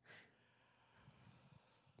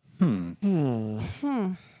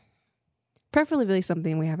 Preferably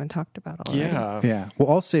something we haven't talked about already. Yeah. Well,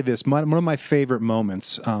 I'll say this. One of my favorite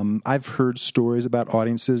moments, I've heard stories about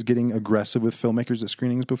audiences getting aggressive with filmmakers at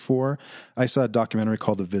screenings before. I saw a documentary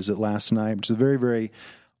called The Visit last night, which is a very, very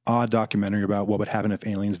odd documentary about what would happen if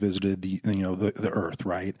aliens visited the Earth,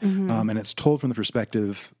 right? And it's told from the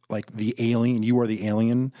perspective, like, the alien, you are the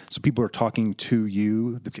alien. So people are talking to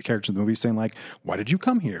you, the characters in the movie, saying, like, why did you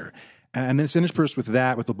come here? And then it's interspersed with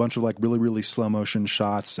that, with a bunch of like really, really slow motion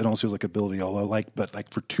shots. It almost feels like a Bill Viola,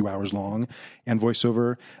 but for 2 hours long, and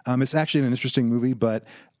voiceover. It's actually an interesting movie, but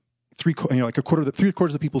like three-quarters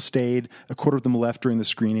of the people stayed, a quarter of them left during the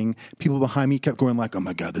screening. People behind me kept going like, "Oh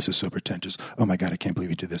my God, this is so pretentious. Oh my God, I can't believe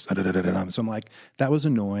you did this." So I'm like, that was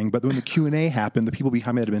annoying. But when the Q&A happened, the people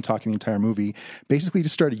behind me that had been talking the entire movie basically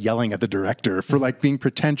just started yelling at the director for like being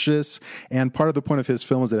pretentious. And part of the point of his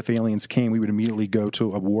film is that if aliens came, we would immediately go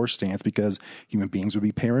to a war stance because human beings would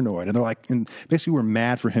be paranoid. And they're like, and basically we're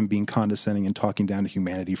mad for him being condescending and talking down to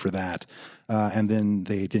humanity for that. And then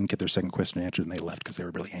they didn't get their second question answered and they left because they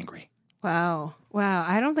were really angry. Wow.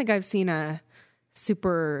 I don't think I've seen a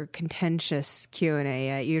super contentious Q&A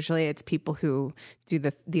yet. Usually it's people who do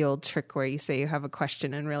the old trick where you say you have a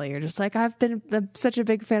question and really you're just like, I'm such a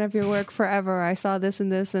big fan of your work forever. I saw this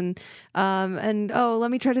and this and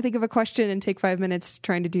let me try to think of a question and take 5 minutes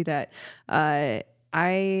trying to do that. I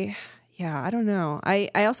don't know.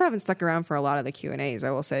 I also haven't stuck around for a lot of the Q&As,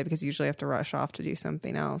 I will say, because usually I have to rush off to do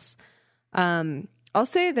something else. I'll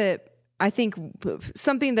say that I think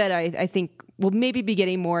something that I think will maybe be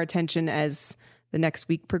getting more attention as the next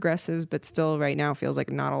week progresses, but still right now feels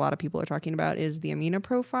like not a lot of people are talking about, is the Amina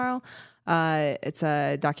Profile. It's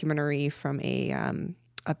a documentary from a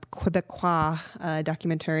Quebecois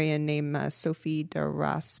documentarian named Sophie de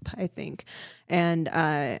Raspe, I think. And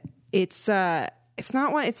it's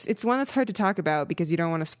one that's hard to talk about because you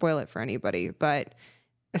don't want to spoil it for anybody, but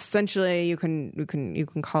essentially you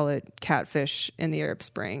can call it Catfish in the Arab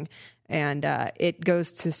Spring. And it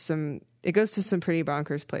goes to some pretty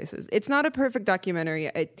bonkers places. It's not a perfect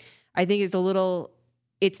documentary. I think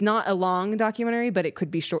it's not a long documentary, but it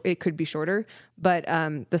could be short. It could be shorter. But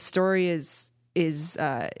the story is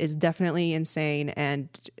definitely insane, and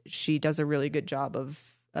she does a really good job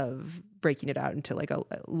of breaking it out into like a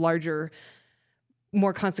larger,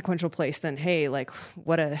 more consequential place than, hey, like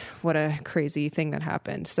what a crazy thing that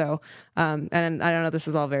happened. So and I don't know, this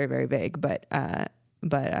is all very, very vague, but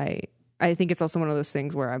I think it's also one of those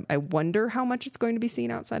things where I wonder how much it's going to be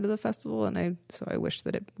seen outside of the festival, and I wish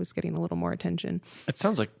that it was getting a little more attention. It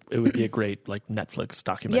sounds like it would be a great like Netflix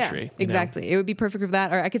documentary. Yeah, exactly. It would be perfect for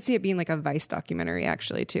that, or I could see it being like a Vice documentary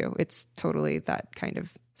actually too. It's totally that kind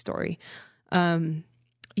of story. I'm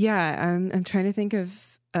trying to think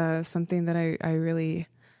of something that I really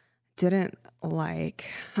didn't like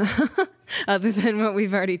other than what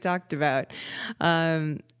we've already talked about.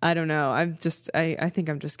 I don't know. I think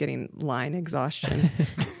I'm just getting line exhaustion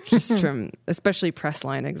just from especially press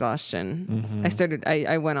line exhaustion.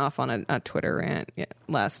 I went off on a Twitter rant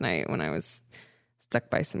last night when I was stuck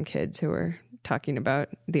by some kids who were talking about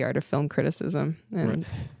the art of film criticism. And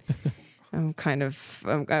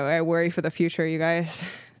right. I worry for the future, you guys.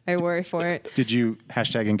 I worry for it. Did you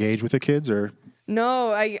 #engage with the kids or?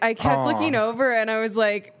 No, I kept looking over and I was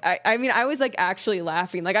like, I was like actually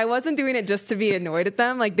laughing. Like I wasn't doing it just to be annoyed at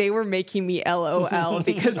them. Like they were making me LOL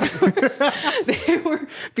because they were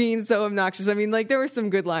being so obnoxious. I mean, like there were some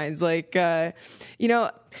good lines like, film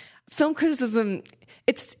criticism,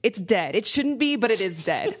 it's dead. It shouldn't be, but it is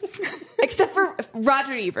dead. Except for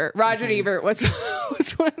Roger Ebert. Roger Ebert was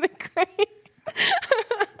one of the great.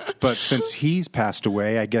 But since he's passed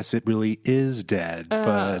away, I guess it really is dead.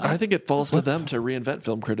 But I think it falls to them to reinvent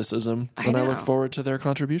film criticism, and I look forward to their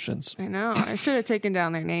contributions. I know. I should have taken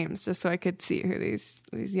down their names just so I could see who these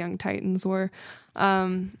young titans were.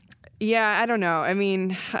 I don't know. I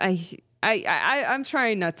mean, I'm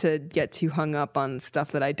trying not to get too hung up on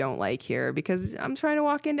stuff that I don't like here because I'm trying to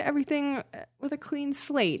walk into everything with a clean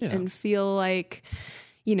slate and feel like,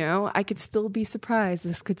 I could still be surprised.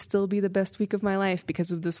 This could still be the best week of my life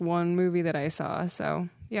because of this one movie that I saw. So,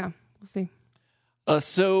 yeah, we'll see.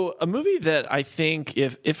 So a movie that I think,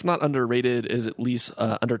 if not underrated, is at least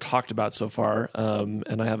under talked about so far,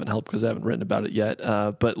 and I haven't helped because I haven't written about it yet,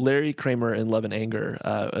 but Larry Kramer in Love and Anger,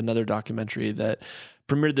 another documentary that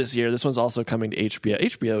premiered this year. This one's also coming to HBO.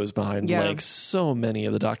 HBO is behind Yeah. like so many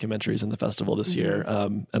of the documentaries in the festival this year,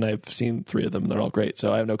 and I've seen 3 of them. They're all great,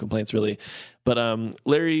 so I have no complaints really. But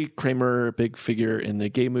Larry Kramer, big figure in the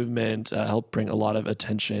gay movement, helped bring a lot of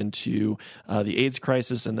attention to the AIDS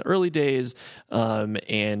crisis in the early days,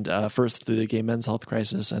 and first through the gay men's health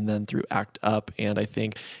crisis, and then through ACT UP, and I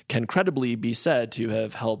think can credibly be said to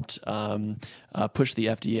have helped push the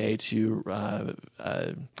FDA to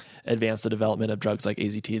advance the development of drugs like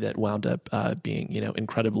AZT that wound up being,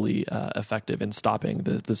 incredibly effective in stopping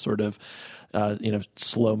the sort of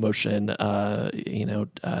slow motion,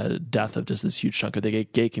 death of just this huge chunk of the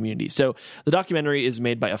gay community. So the documentary is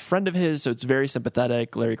made by a friend of his, so it's very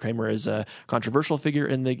sympathetic. Larry Kramer is a controversial figure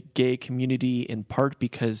in the gay community, in part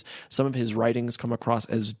because some of his writings come across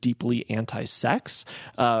as deeply anti-sex,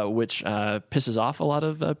 which pisses off a lot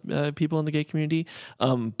of people in the gay community.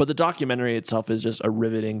 But the documentary itself is just a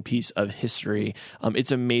riveting piece of history.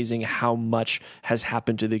 It's amazing how much has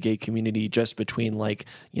happened to the gay community just between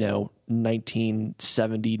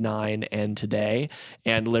 1979 and today,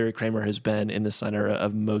 and Larry Kramer has been in the center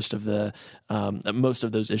of most of those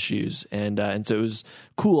issues, and so it was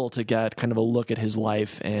cool to get kind of a look at his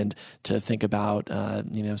life and to think about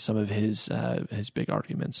some of his big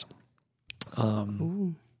arguments.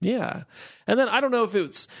 Yeah, and then I don't know if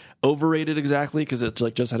it's overrated exactly because it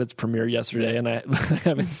just had its premiere yesterday, and I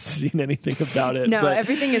haven't seen anything about it. No, but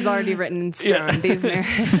everything is already written in stone. Yeah. These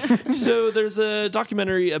So there's a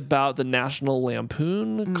documentary about the National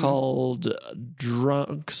Lampoon called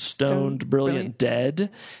Drunk, Stoned, Brilliant, Dead.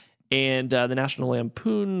 And the National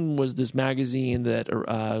Lampoon was this magazine that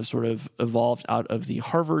sort of evolved out of the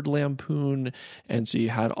Harvard Lampoon. And so you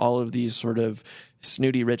had all of these sort of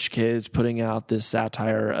snooty rich kids putting out this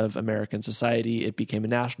satire of American society. It became a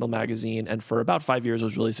national magazine, and for about 5 years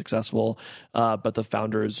was really successful. But the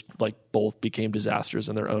founders both became disasters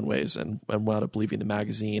in their own ways and wound up leaving the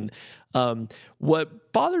magazine.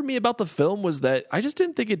 What bothered me about the film was that I just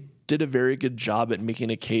didn't think it did a very good job at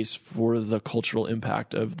making a case for the cultural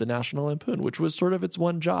impact of the National Lampoon, which was sort of its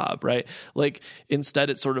one job, right? Instead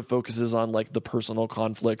it sort of focuses on the personal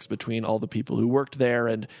conflicts between all the people who worked there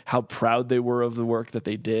and how proud they were of the work that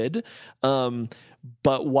they did.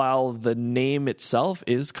 But while the name itself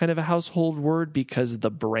is kind of a household word because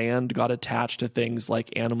the brand got attached to things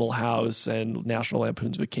like Animal House and National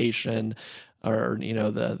Lampoon's Vacation, or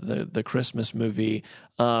the Christmas movie,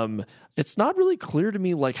 it's not really clear to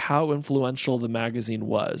me how influential the magazine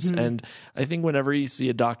was. And I think whenever you see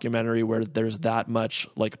a documentary where there's that much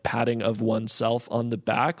patting of oneself on the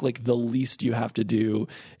back, the least you have to do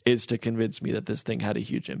is to convince me that this thing had a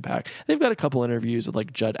huge impact. They've got a couple interviews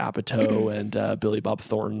with Judd Apatow and Billy Bob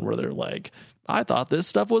Thornton where they're I thought this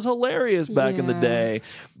stuff was hilarious back in the day,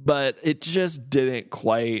 but it just didn't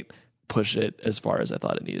quite push it as far as I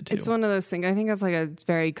thought it needed to. It's one of those things. I think that's a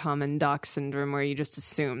very common doc syndrome where you just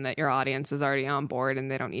assume that your audience is already on board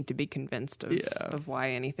and they don't need to be convinced of why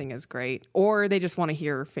anything is great, or they just want to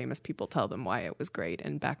hear famous people tell them why it was great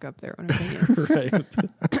and back up their own opinions. Right.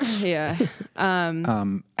 Yeah.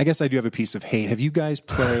 I guess I do have a piece of hate. Have you guys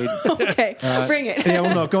played? Okay, bring it. Yeah,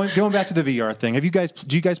 well, no. Going back to the VR thing. Do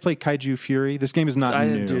you guys play Kaiju Fury? This game is not I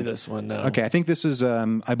new. didn't do this one. No. Okay, I think this is.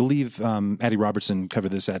 I believe Addie Robertson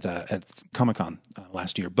covered this at Comic-Con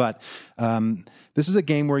last year. But this is a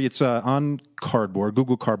game where it's on Cardboard.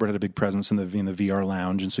 Google Cardboard had a big presence in the VR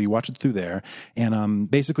lounge, and so you watch it through there. And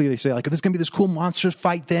basically, they say this is going to be this cool monster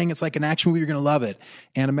fight thing. It's like an action movie. You're going to love it.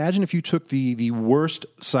 And imagine if you took the worst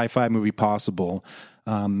sci-fi movie possible,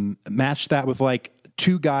 matched that with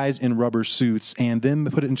 2 guys in rubber suits, and then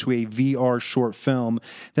put it into a VR short film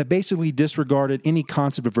that basically disregarded any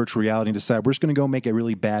concept of virtual reality and decided we're just going to go make a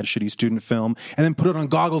really bad, shitty student film and then put it on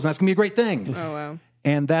goggles, and that's going to be a great thing. Oh, wow.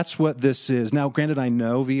 And that's what this is. Now, granted, I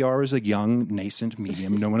know VR is a young, nascent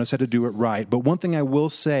medium. No one has had to do it right. But one thing I will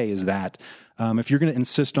say is that if you're going to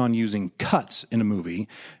insist on using cuts in a movie,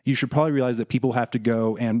 you should probably realize that people have to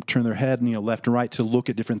go and turn their head left and right to look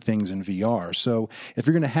at different things in VR. So if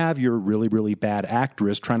you're going to have your really, really bad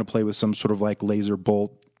actress trying to play with some sort of laser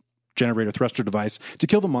bolt generator thruster device to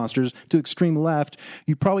kill the monsters to the extreme left,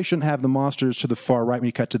 you probably shouldn't have the monsters to the far right when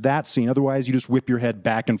you cut to that scene. Otherwise, you just whip your head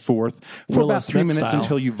back and forth for about 3 minutes style.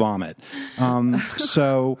 until you vomit.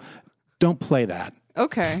 So don't play that.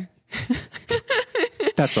 Okay.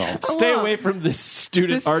 That's all. Stay away from this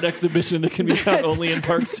student art exhibition that can be found only in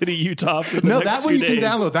Park City, Utah. For the No, next that one few you can days.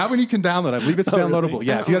 download. That one you can download. I believe it's downloadable. Really?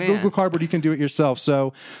 Yeah, if you have man. Google Cardboard, you can do it yourself.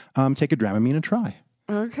 So take a Dramamine and try.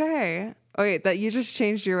 Okay. Oh, wait, that you just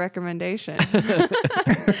changed your recommendation.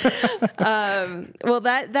 Well,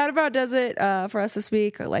 that about does it for us this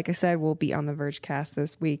week. Like I said, we'll be on the Vergecast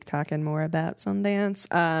this week talking more about Sundance.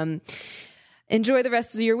 Enjoy the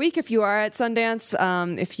rest of your week if you are at Sundance.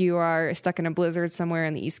 If you are stuck in a blizzard somewhere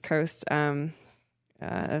on the East Coast, get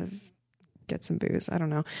some booze. I don't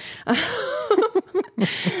know.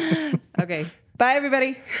 Okay. Bye,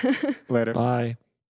 everybody. Later. Bye.